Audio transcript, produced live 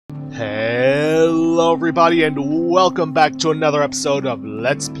Hello everybody and welcome back to another episode of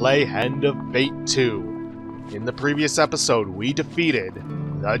Let's Play Hand of Fate 2. In the previous episode, we defeated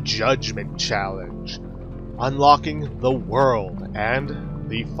the Judgment Challenge, unlocking the world and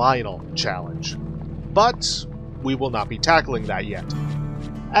the final challenge. But we will not be tackling that yet,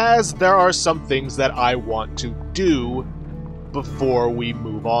 as there are some things that I want to do before we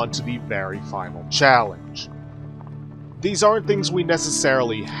move on to the very final challenge. These aren't things we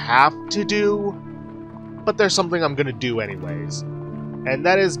necessarily have to do, but there's something I'm going to do anyways. And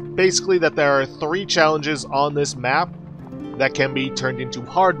that is basically that there are 3 challenges on this map that can be turned into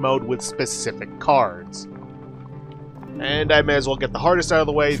hard mode with specific cards. And I may as well get the hardest out of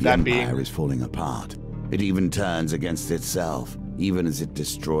the way, that being... The Empire is falling apart. It even turns against itself, even as it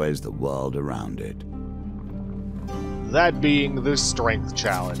destroys the world around it. That being the Strength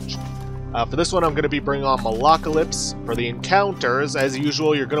Challenge. For this one, I'm going to be bringing on Malacalypse. For the encounters, as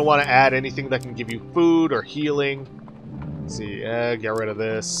usual, you're going to want to add anything that can give you food or healing. Let's see, get rid of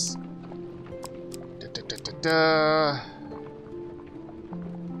this.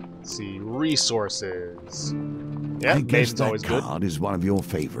 Let's see, resources. Yeah, I guess that always good. Card is one of your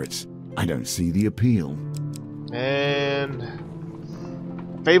favorites. I don't see the appeal. And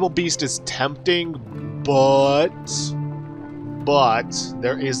Fable Beast is tempting, but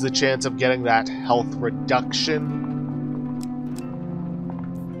there is the chance of getting that health reduction.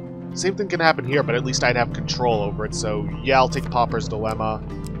 Same thing can happen here, but at least I'd have control over it, so yeah, I'll take Pauper's Dilemma.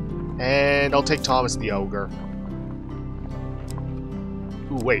 And I'll take Thomas the Ogre.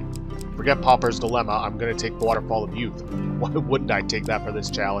 Ooh, wait. Forget Pauper's Dilemma, I'm gonna take Waterfall of Youth. Why wouldn't I take that for this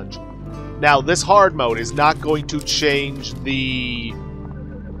challenge? Now, this hard mode is not going to change the...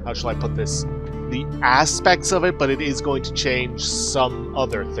 how shall I put this? The aspects of it, but it is going to change some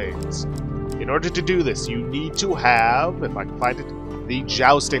other things. In order to do this, you need to have, if I can find it, the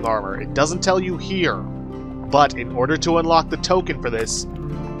Jousting Armor. It doesn't tell you here, but in order to unlock the token for this,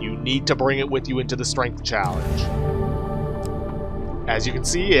 you need to bring it with you into the Strength Challenge. As you can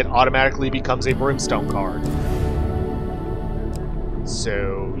see, it automatically becomes a Brimstone card.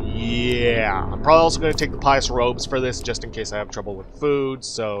 So, yeah. I'm probably also going to take the Pious Robes for this, just in case I have trouble with food,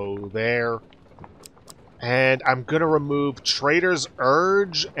 so there. And I'm going to remove Trader's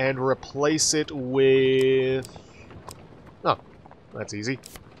Urge and replace it with... oh, that's easy.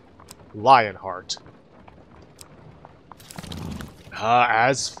 Lionheart.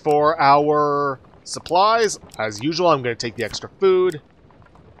 As for our supplies, as usual, I'm going to take the extra food,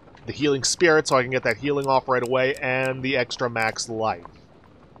 the Healing Spirit so I can get that healing off right away, and the extra max life.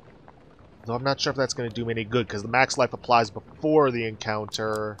 Though I'm not sure if that's going to do me any good, because the max life applies before the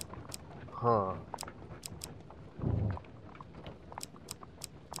encounter. Huh.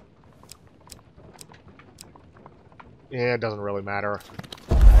 Yeah, it doesn't really matter.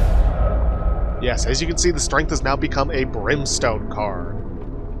 Yes, as you can see, the strength has now become a Brimstone card.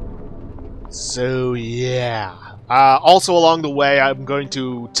 So, yeah. Also along the way, I'm going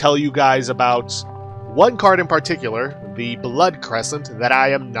to tell you guys about one card in particular, the Blood Crescent, that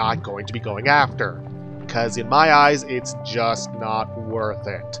I am not going to be going after. Because in my eyes, it's just not worth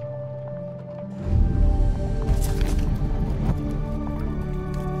it.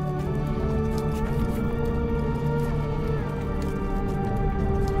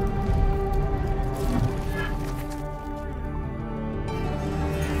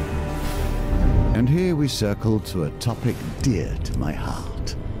 And here we circle to a topic dear to my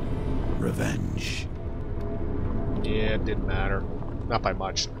heart. Revenge. Yeah, it didn't matter. Not by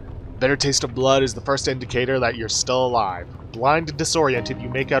much. Bitter taste of blood is the first indicator that you're still alive. Blind and disoriented, you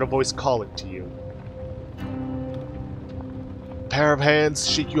make out a voice calling to you. A pair of hands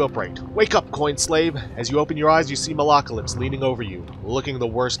shake you upright. Wake up, coin slave! As you open your eyes, you see Malacalypse leaning over you, looking the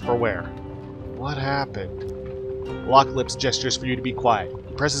worst for wear. What happened? Malacalypse gestures for you to be quiet.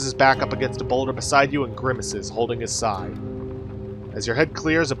 He presses his back up against a boulder beside you and grimaces, holding his side. As your head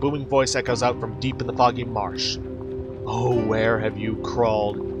clears, a booming voice echoes out from deep in the foggy marsh. Oh, where have you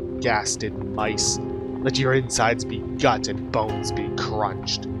crawled, ghasted mice? Let your insides be gut and bones be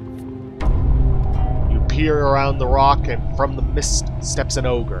crunched. You peer around the rock, and from the mist steps an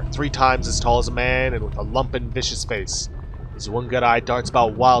ogre, 3 times as tall as a man and with a lumpen, vicious face. His one good eye darts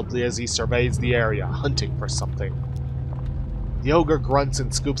about wildly as he surveys the area, hunting for something. The ogre grunts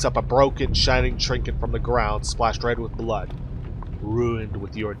and scoops up a broken, shining trinket from the ground, splashed red with blood. Ruined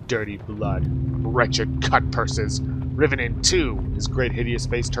with your dirty blood. Wretched cut purses, riven in 2. His great hideous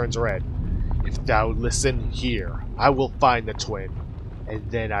face turns red. If thou listen here, I will find the twin, and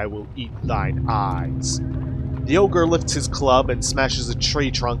then I will eat thine eyes. The ogre lifts his club and smashes a tree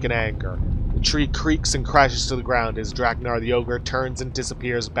trunk in anger. The tree creaks and crashes to the ground as Draknar the ogre turns and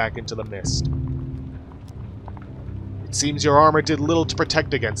disappears back into the mist. It seems your armor did little to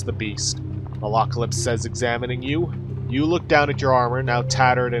protect against the beast, Malocalypse says, examining you. You look down at your armor, now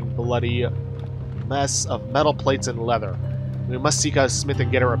tattered and bloody mess of metal plates and leather. We must seek out a smith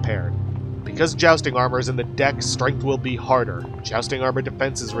and get it repaired. Because jousting armor is in the deck, strength will be harder. Jousting armor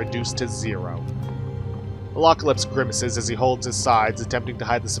defense is reduced to 0. Malocalypse grimaces as he holds his sides, attempting to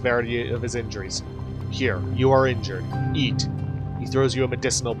hide the severity of his injuries. Here, you are injured. Eat. He throws you a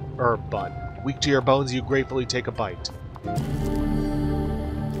medicinal herb bun. Weak to your bones, you gratefully take a bite.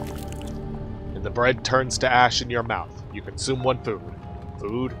 And the bread turns to ash in your mouth. You consume one food.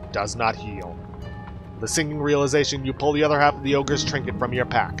 Food does not heal. The sinking realization, you pull the other half of the ogre's trinket from your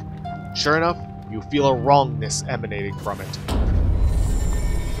pack. Sure enough, you feel a wrongness emanating from it.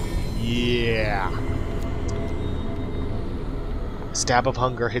 Yeah. A stab of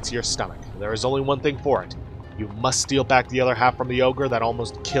hunger hits your stomach. There is only one thing for it. You must steal back the other half from the ogre that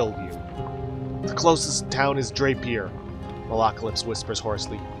almost killed you. The closest town is Drapier, Malocalypse whispers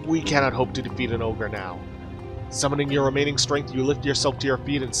hoarsely. We cannot hope to defeat an ogre now. Summoning your remaining strength, you lift yourself to your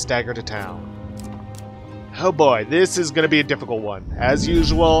feet and stagger to town. Oh boy, this is going to be a difficult one. As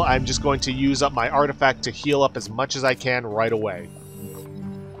usual, I'm just going to use up my artifact to heal up as much as I can right away.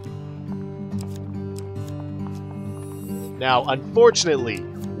 Now, unfortunately,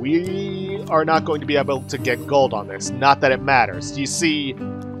 we are not going to be able to get gold on this. Not that it matters. You see,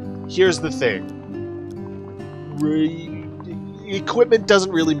 here's the thing. Equipment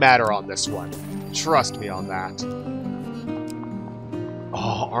doesn't really matter on this one. Trust me on that.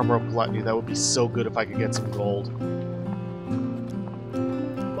 Oh, Armor of Gluttony. That would be so good if I could get some gold.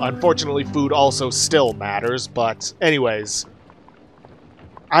 Unfortunately, food also still matters, but anyways.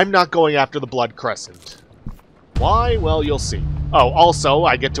 I'm not going after the Blood Crescent. Why? Well, you'll see. Oh, also,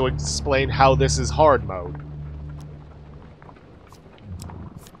 I get to explain how this is hard mode.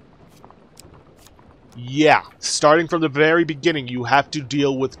 Yeah, starting from the very beginning, you have to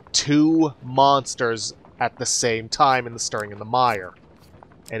deal with 2 monsters at the same time in the Stirring in the Mire.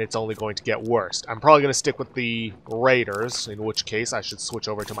 And it's only going to get worse. I'm probably going to stick with the Raiders, in which case I should switch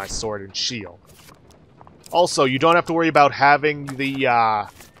over to my sword and shield. Also, you don't have to worry about having the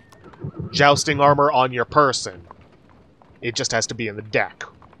jousting armor on your person. It just has to be in the deck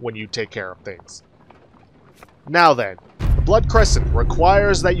when you take care of things. Now then, the Blood Crescent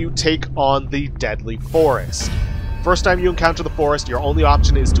requires that you take on the Deadly Forest. First time you encounter the forest, your only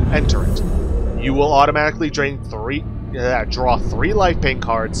option is to enter it. You will automatically draw 3 life pain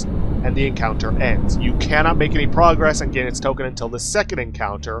cards, and the encounter ends. You cannot make any progress and gain its token until the second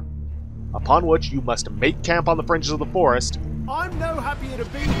encounter, upon which you must make camp on the fringes of the forest. I'm no happier to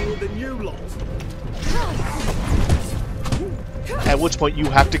be here than you lot. At which point you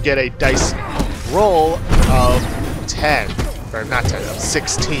have to get a dice roll of 10. Or not 10, of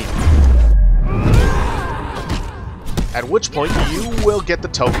 16. At which point you will get the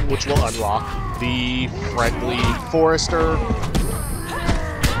token which will unlock the Friendly Forester.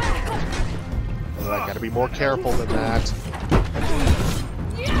 Oh, I gotta be more careful than that.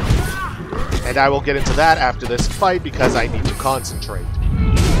 And I will get into that after this fight because I need to concentrate.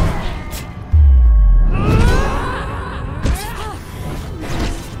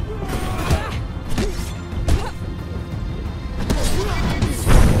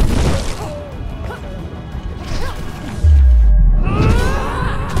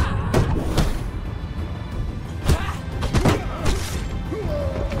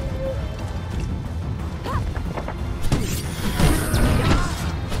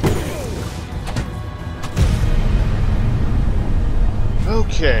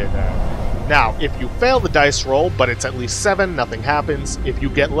 Okay, then. Now, if you fail the dice roll, but it's at least 7, nothing happens. If you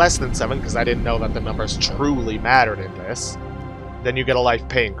get less than 7, because I didn't know that the numbers truly mattered in this, then you get a life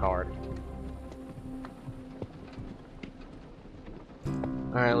pain card.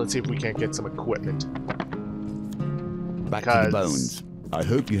 Alright, let's see if we can't get some equipment. Back to the bones. I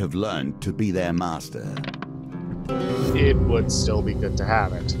hope you have learned to be their master. It would still be good to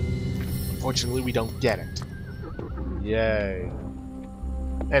have it. Unfortunately, we don't get it. Yay.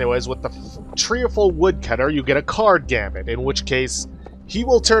 Anyways, with the Treeful Woodcutter, you get a card gambit, in which case he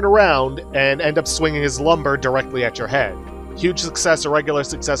will turn around and end up swinging his lumber directly at your head. Huge success or regular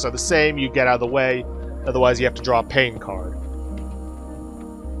success are the same, you get out of the way, otherwise you have to draw a pain card.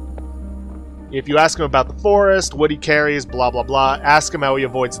 If you ask him about the forest, what he carries, blah blah blah, ask him how he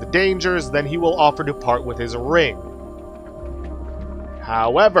avoids the dangers, then he will offer to part with his ring.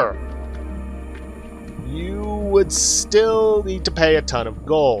 However, you would still need to pay a ton of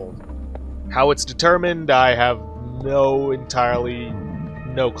gold. How it's determined, I have no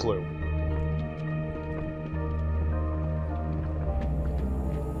clue.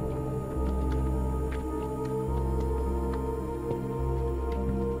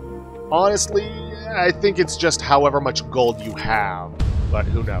 Honestly, I think it's just however much gold you have, but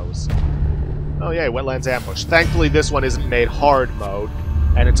who knows. Oh yeah, Wetlands Ambush. Thankfully this one isn't made hard mode,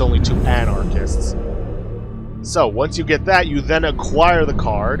 and it's only 2 anarchists. So, once you get that, you then acquire the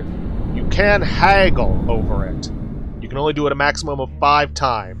card. You can haggle over it. You can only do it a maximum of 5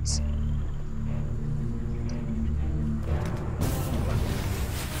 times.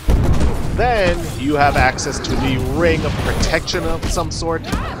 Then, you have access to the Ring of Protection of some sort.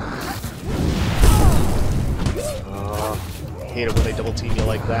 Hate it when they double team you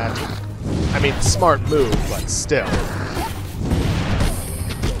like that. I mean, smart move, but still.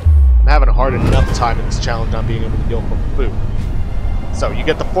 I'm having a hard enough time in this challenge not being able to go for food. So, you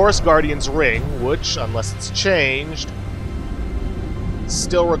get the Forest Guardian's Ring, which, unless it's changed,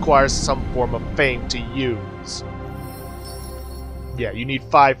 still requires some form of fame to use. Yeah, you need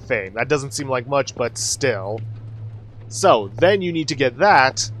 5 fame. That doesn't seem like much, but still. So, then you need to get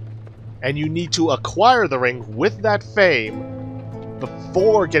that, and you need to acquire the ring with that fame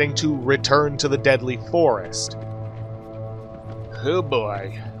before getting to return to the Deadly Forest. Oh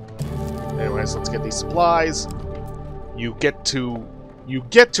boy. Anyways, let's get these supplies. You get to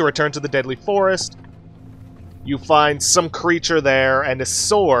return to the Deadly Forest. You find some creature there and a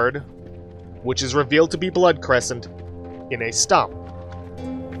sword, which is revealed to be Blood Crescent, in a stump.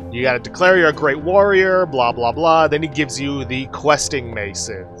 You gotta declare you're a great warrior, blah blah blah, then he gives you the questing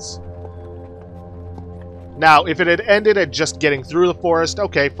maces. Now, if it had ended at just getting through the forest,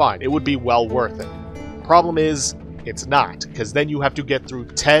 okay, fine, it would be well worth it. Problem is, it's not, because then you have to get through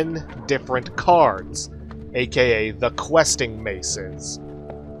 10 different cards, aka the questing maces.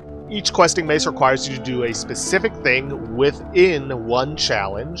 Each questing mace requires you to do a specific thing within one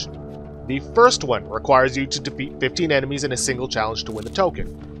challenge. The first one requires you to defeat 15 enemies in a single challenge to win the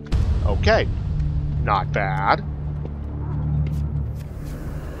token. Okay, not bad.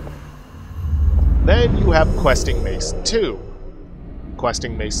 Then you have Questing Mace 2.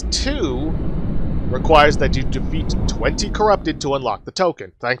 Questing Mace 2 requires that you defeat 20 Corrupted to unlock the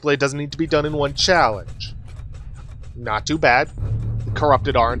token. Thankfully, it doesn't need to be done in one challenge. Not too bad. The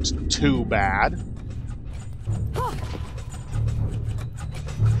Corrupted aren't too bad.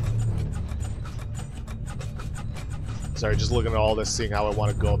 Sorry, just looking at all this, seeing how I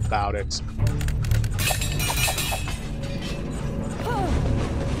want to go about it.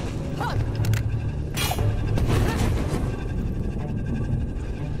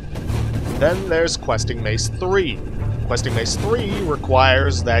 Then there's Questing Mace 3. Questing Mace 3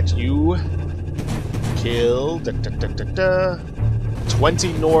 requires that you kill 20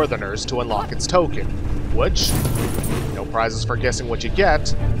 Northerners to unlock its token, which, no prizes for guessing what you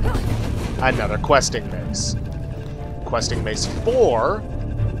get, another Questing Mace. Questing Mace 4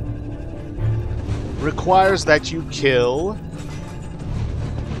 requires that you kill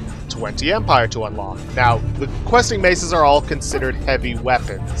 20 Empire to unlock. Now, the Questing Maces are all considered heavy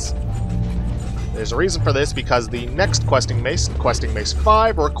weapons. There's a reason for this, because the next Questing Mace, Questing Mace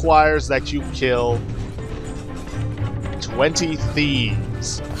 5, requires that you kill 20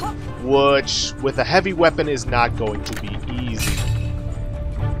 Thieves, which, with a heavy weapon, is not going to be easy.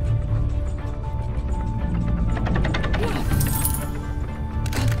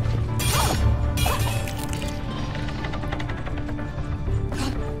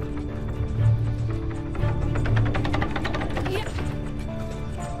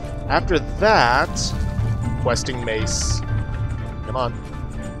 After that, Questing Mace... Come on.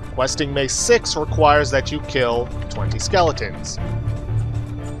 Questing Mace 6 requires that you kill 20 skeletons.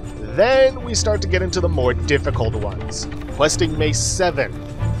 Then we start to get into the more difficult ones. Questing Mace 7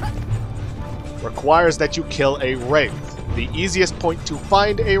 requires that you kill a Wraith. The easiest point to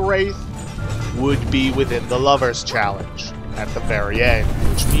find a Wraith would be within the Lover's Challenge, at the very end,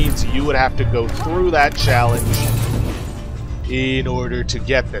 which means you would have to go through that challenge in order to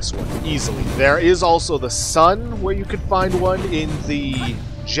get this one easily. There is also the Sun, where you could find one in the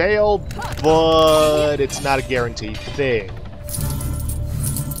jail, but it's not a guaranteed thing.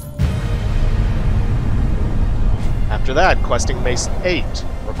 After that, Questing Mace 8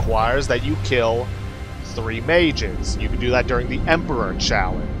 requires that you kill 3 mages. You can do that during the Emperor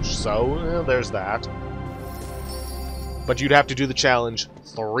Challenge, so there's that. But you'd have to do the challenge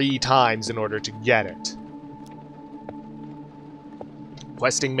 3 times in order to get it.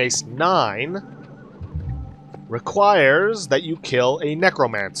 Questing Mace 9 requires that you kill a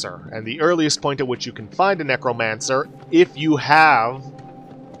Necromancer, and the earliest point at which you can find a Necromancer, if you have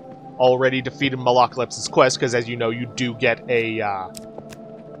already defeated Malocalypse's quest, because as you know, you do get a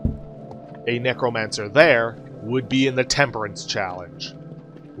Necromancer there, would be in the Temperance Challenge,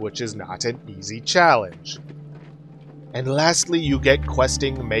 which is not an easy challenge. And lastly, you get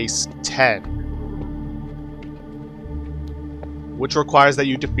Questing Mace 10, which requires that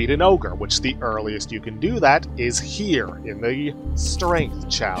you defeat an ogre, which the earliest you can do that is here, in the Strength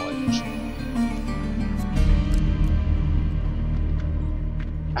Challenge.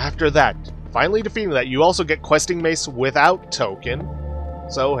 After that, finally defeating that, you also get Questing Mace without token,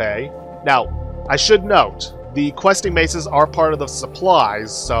 so hey. Now, I should note, the Questing Maces are part of the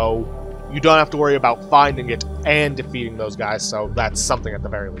supplies, so you don't have to worry about finding it and defeating those guys, so that's something at the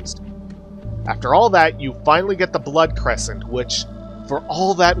very least. After all that, you finally get the Blood Crescent, which, for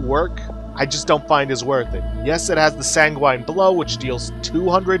all that work, I just don't find is worth it. Yes, it has the Sanguine Blow, which deals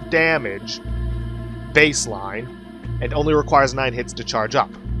 200 damage, baseline, and only requires 9 hits to charge up.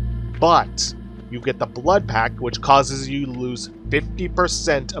 But you get the Blood Pact, which causes you to lose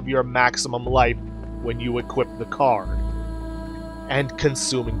 50% of your maximum life when you equip the card. And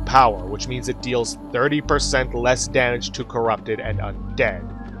Consuming Power, which means it deals 30% less damage to corrupted and undead.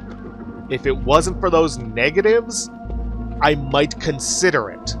 If it wasn't for those negatives, I might consider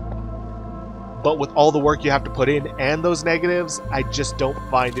it. But with all the work you have to put in and those negatives, I just don't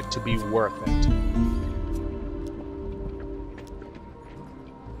find it to be worth it.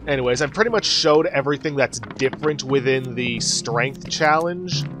 Anyways, I've pretty much showed everything that's different within the Strength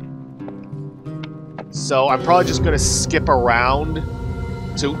Challenge. So I'm probably just going to skip around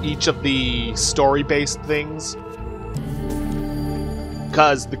to each of the story-based things.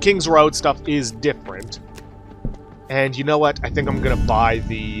 Because the King's Road stuff is different. And you know what? I think I'm going to buy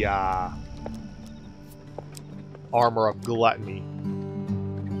the Armor of Gluttony.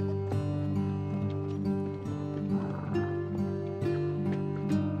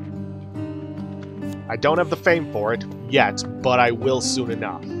 I don't have the fame for it yet, but I will soon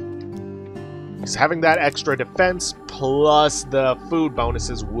enough. Because having that extra defense plus the food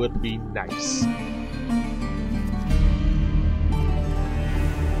bonuses would be nice.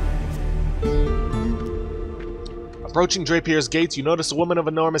 Approaching Drapier's gates, you notice a woman of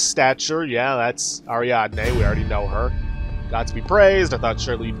enormous stature. Yeah, that's Ariadne. We already know her. Gods be praised. I thought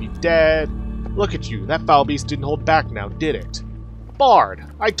surely you'd be dead. Look at you. That foul beast didn't hold back now, did it? Bard!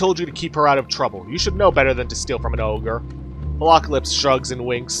 I told you to keep her out of trouble. You should know better than to steal from an ogre. Blocklips shrugs and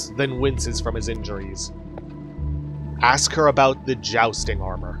winks, then winces from his injuries. Ask her about the jousting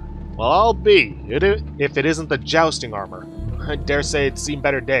armor. Well, I'll be, if it isn't the jousting armor. I dare say it's seen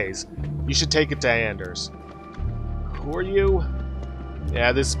better days. You should take it to Anders. Who are you?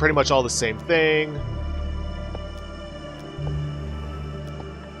 Yeah, this is pretty much all the same thing.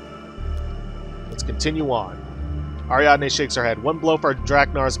 Let's continue on. Ariadne shakes her head. One blow for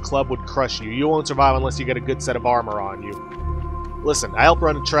Draknar's club would crush you. You won't survive unless you get a good set of armor on you. Listen, I help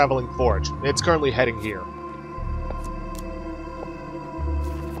run a traveling forge. It's currently heading here.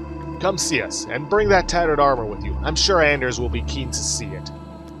 Come see us, and bring that tattered armor with you. I'm sure Anders will be keen to see it.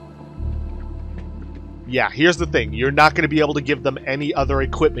 Yeah, here's the thing. You're not going to be able to give them any other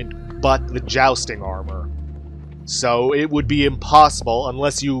equipment but the jousting armor. So it would be impossible,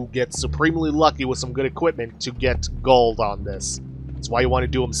 unless you get supremely lucky with some good equipment, to get gold on this. That's why you want to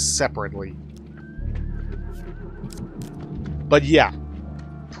do them separately. But yeah,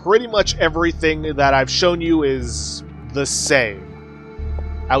 pretty much everything that I've shown you is the same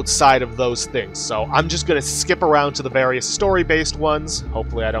outside of those things. So I'm just going to skip around to the various story-based ones.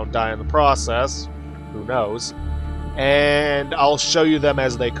 Hopefully I don't die in the process. Who knows? And I'll show you them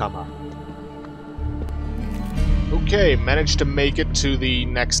as they come up. Okay, managed to make it to the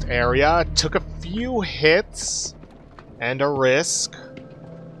next area. Took a few hits and a risk,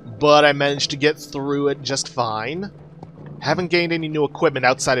 but I managed to get through it just fine. Haven't gained any new equipment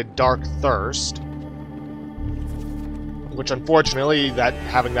outside of Dark Thirst, which unfortunately,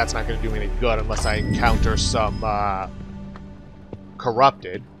 having that's not going to do me any good unless I encounter some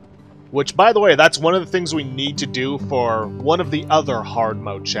Corrupted. Which, by the way, that's one of the things we need to do for one of the other hard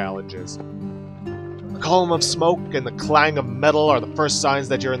mode challenges. The column of smoke and the clang of metal are the first signs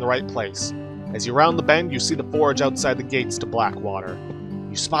that you're in the right place. As you round the bend, you see the forge outside the gates to Blackwater.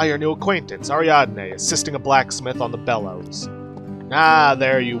 You spy your new acquaintance, Ariadne, assisting a blacksmith on the bellows. Ah,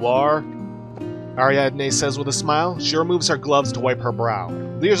 there you are, Ariadne says with a smile. She removes her gloves to wipe her brow.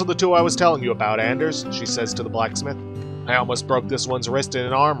 These are the two I was telling you about, Anders, she says to the blacksmith. I almost broke this one's wrist in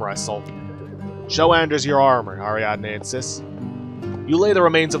an arm wrestle. Show Anders your armor, Ariadne insists. You lay the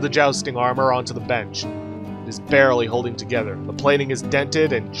remains of the jousting armor onto the bench. It is barely holding together. The plating is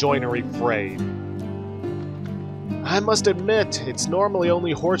dented and joinery frayed. I must admit, it's normally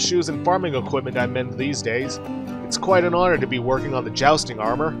only horseshoes and farming equipment I mend these days. It's quite an honor to be working on the jousting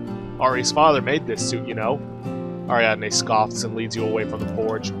armor. Ari's father made this suit, you know. Ariadne scoffs and leads you away from the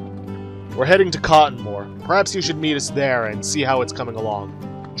forge. We're heading to Cottonmore. Perhaps you should meet us there and see how it's coming along.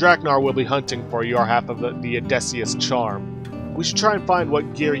 Draknar will be hunting for your half of the Odysseus charm. We should try and find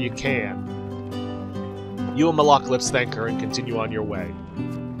what gear you can. You and Malaklips thank her and continue on your way.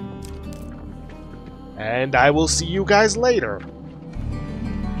 And I will see you guys later.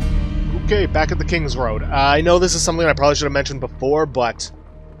 Okay, back at the King's Road. I know this is something I probably should have mentioned before, but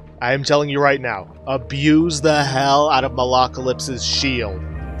I am telling you right now, abuse the hell out of Malaklips' shield.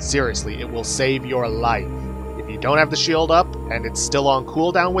 Seriously, it will save your life. If you don't have the shield up, and it's still on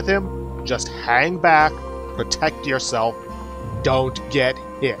cooldown with him, just hang back, protect yourself, don't get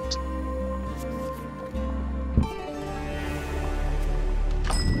hit.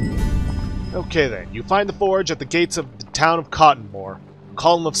 Okay then, you find the forge at the gates of the town of Cottonmore. A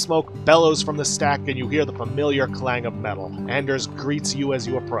column of smoke bellows from the stack and you hear the familiar clang of metal. Anders greets you as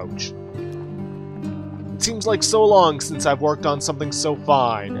you approach. It seems like so long since I've worked on something so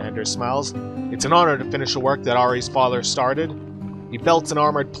fine, Anders smiles. It's an honor to finish a work that Ari's father started. He belts an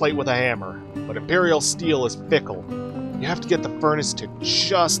armored plate with a hammer, but Imperial steel is fickle. You have to get the furnace to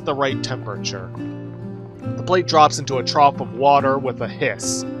just the right temperature. The plate drops into a trough of water with a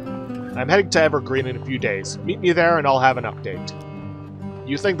hiss. I'm heading to Evergreen in a few days. Meet me there and I'll have an update.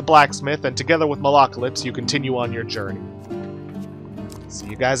 You thank the blacksmith, and together with Malaklips, you continue on your journey. See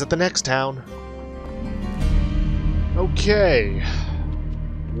you guys at the next town. Okay.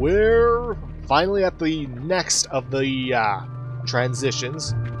 We're finally at the next of the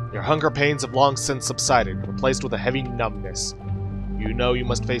transitions. Your hunger pains have long since subsided, replaced with a heavy numbness. You know you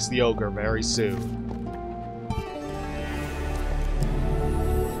must face the ogre very soon.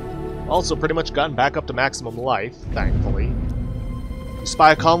 Also pretty much gotten back up to maximum life, thankfully. You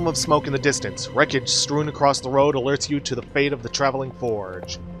spy a column of smoke in the distance. Wreckage strewn across the road alerts you to the fate of the traveling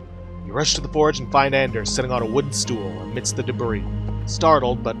forge. You rush to the forge and find Anders sitting on a wooden stool amidst the debris.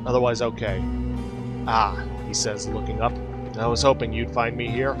 Startled, but otherwise okay. Ah, he says, looking up. I was hoping you'd find me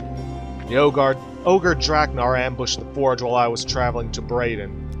here. The ogre Draknar ambushed the forge while I was traveling to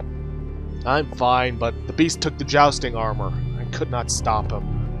Braden. I'm fine, but the beast took the jousting armor. I could not stop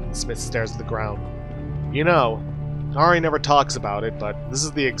him. The smith stares at the ground. You know, Ari never talks about it, but this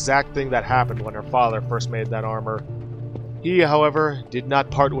is the exact thing that happened when her father first made that armor. He, however, did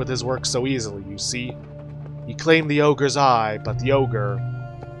not part with his work so easily, you see. He claimed the ogre's eye, but the ogre,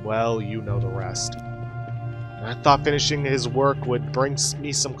 well, you know the rest. I thought finishing his work would bring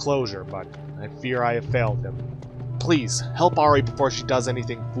me some closure, but I fear I have failed him. Please, help Ari before she does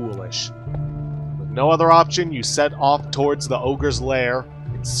anything foolish. With no other option, you set off towards the ogre's lair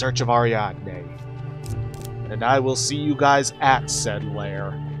in search of Ariadne. And I will see you guys at said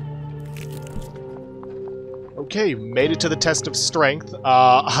lair. Okay, made it to the test of strength.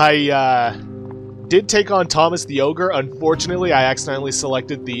 I did take on Thomas the Ogre. Unfortunately, I accidentally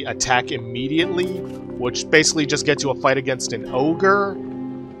selected the attack immediately, which basically just gets you a fight against an ogre.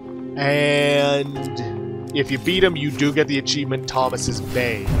 And if you beat him, you do get the achievement Thomas's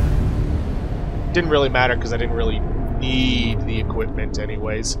Bane. Didn't really matter because I didn't really need the equipment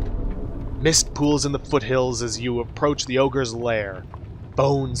anyways. Mist pools in the foothills as you approach the ogre's lair.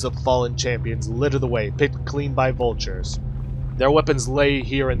 Bones of fallen champions litter the way, picked clean by vultures. Their weapons lay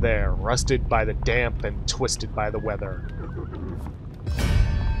here and there, rusted by the damp and twisted by the weather.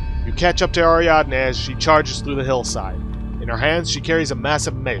 You catch up to Ariadne as she charges through the hillside. In her hands she carries a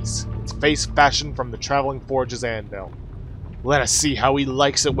massive mace, its face fashioned from the traveling forge's anvil. Let us see how he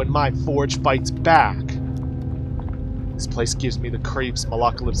likes it when my forge fights back. This place gives me the creeps,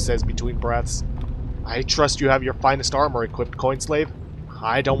 Malaklips says between breaths. I trust you have your finest armor equipped, Coinslave.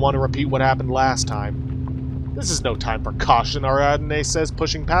 I don't want to repeat what happened last time. This is no time for caution, Ariadne says,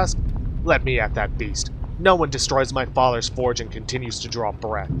 pushing past. Let me at that beast. No one destroys my father's forge and continues to draw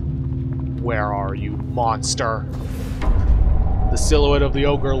breath. Where are you, monster? The silhouette of the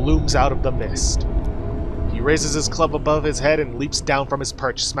ogre looms out of the mist. He raises his club above his head and leaps down from his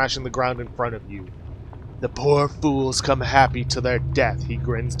perch, smashing the ground in front of you. The poor fools come happy to their death, he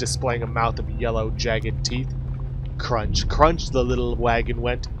grins, displaying a mouth of yellow, jagged teeth. Crunch, crunch, the little wagon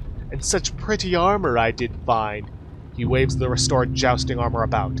went. And such pretty armor I did find. He waves the restored jousting armor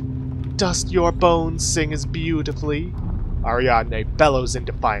about. Dost your bones sing as beautifully? Ariadne bellows in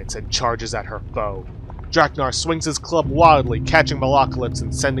defiance and charges at her foe. Draknar swings his club wildly, catching Malaklips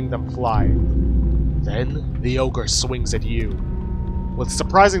and sending them flying. Then the ogre swings at you. With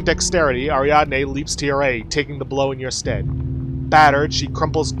surprising dexterity, Ariadne leaps to your aid, taking the blow in your stead. Battered, she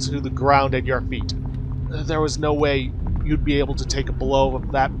crumples to the ground at your feet. There was no way you'd be able to take a blow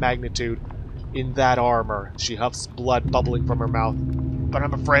of that magnitude in that armor. She huffs, blood bubbling from her mouth. But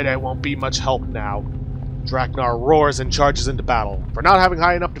I'm afraid I won't be much help now. Draknar roars and charges into battle. For not having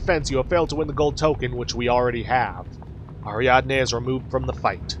high enough defense, you have failed to win the gold token, which we already have. Ariadne is removed from the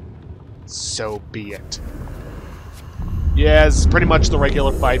fight. So be it. Yeah, it's pretty much the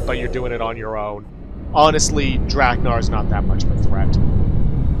regular fight, but you're doing it on your own. Honestly, Draknar's not that much of a threat.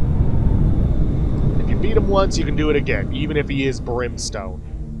 If you beat him once, you can do it again, even if he is Brimstone.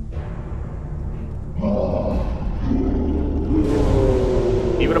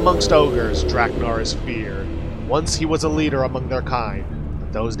 Even amongst ogres, Draknar is feared. Once he was a leader among their kind,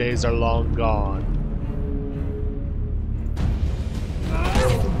 but those days are long gone.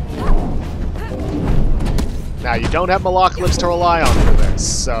 Now, you don't have Malocalypse to rely on for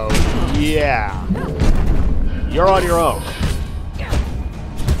this, so yeah. You're on your own.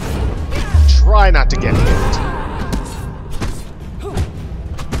 Try not to get hit.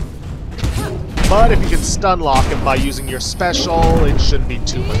 But if you can stun lock him by using your special, it shouldn't be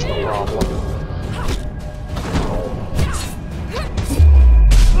too much of a problem.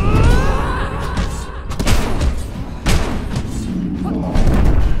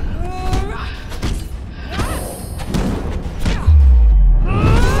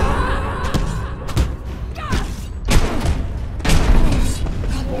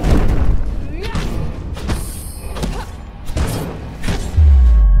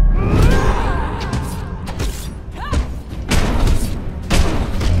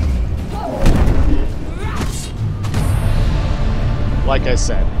 Like I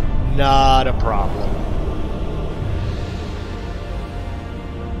said, not a problem.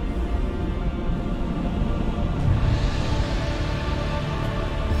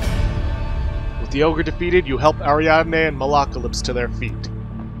 With the ogre defeated, you help Ariadne and Malocalypse to their feet.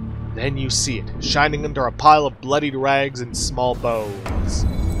 Then you see it, shining under a pile of bloodied rags and small bones.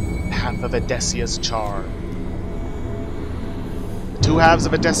 Half of Edessia's charm. The two halves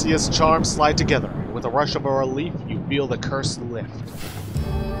of Edessia's charm slide together, and with a rush of relief, you feel the curse lift.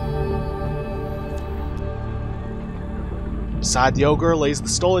 Beside the ogre lays the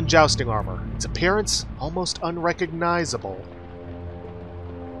stolen jousting armor, its appearance almost unrecognizable.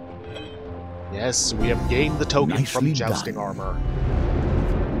 Yes, we have gained the token from jousting armor.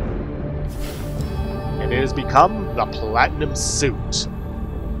 And it has become the Platinum Suit.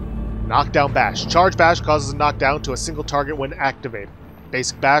 Knockdown Bash. Charge Bash causes a knockdown to a single target when activated.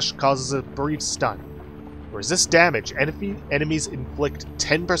 Basic Bash causes a brief stun. Resist damage. Enemies inflict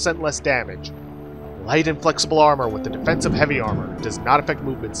 10% less damage. Light and flexible armor with the defensive heavy armor does not affect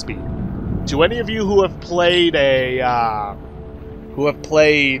movement speed. To any of you who have played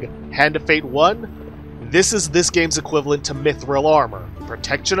Hand of Fate 1, this is this game's equivalent to Mithril armor.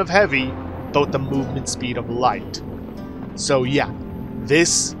 Protection of heavy, but the movement speed of light. So yeah,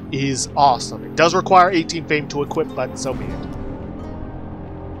 this is awesome. It does require 18 fame to equip, but so be it.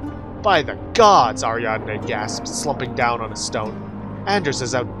 By the gods, Ariadne gasps, slumping down on a stone. Anders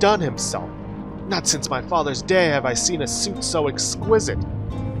has outdone himself. Not since my father's day have I seen a suit so exquisite.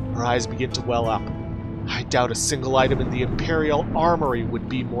 Her eyes begin to well up. I doubt a single item in the Imperial Armory would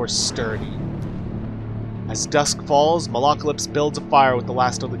be more sturdy. As dusk falls, Malocalypse builds a fire with the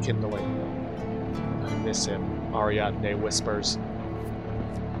last of the kindling. I miss him, Ariadne whispers.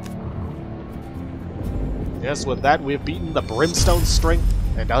 Yes, with that we have beaten the Brimstone Strength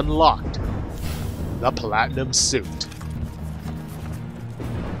and unlocked the Platinum Suit.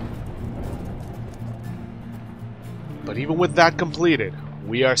 But even with that completed,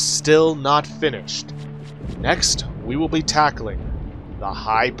 we are still not finished. Next, we will be tackling the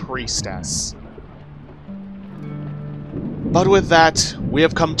High Priestess. But with that, we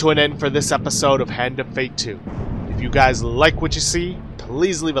have come to an end for this episode of Hand of Fate 2. If you guys like what you see,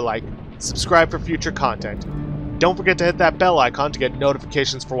 please leave a like, subscribe for future content. Don't forget to hit that bell icon to get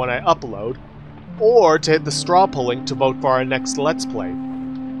notifications for when I upload, or to hit the straw polling to vote for our next Let's Play.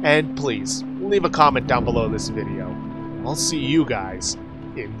 And please, leave a comment down below this video. I'll see you guys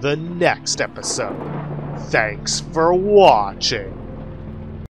in the next episode. Thanks for watching.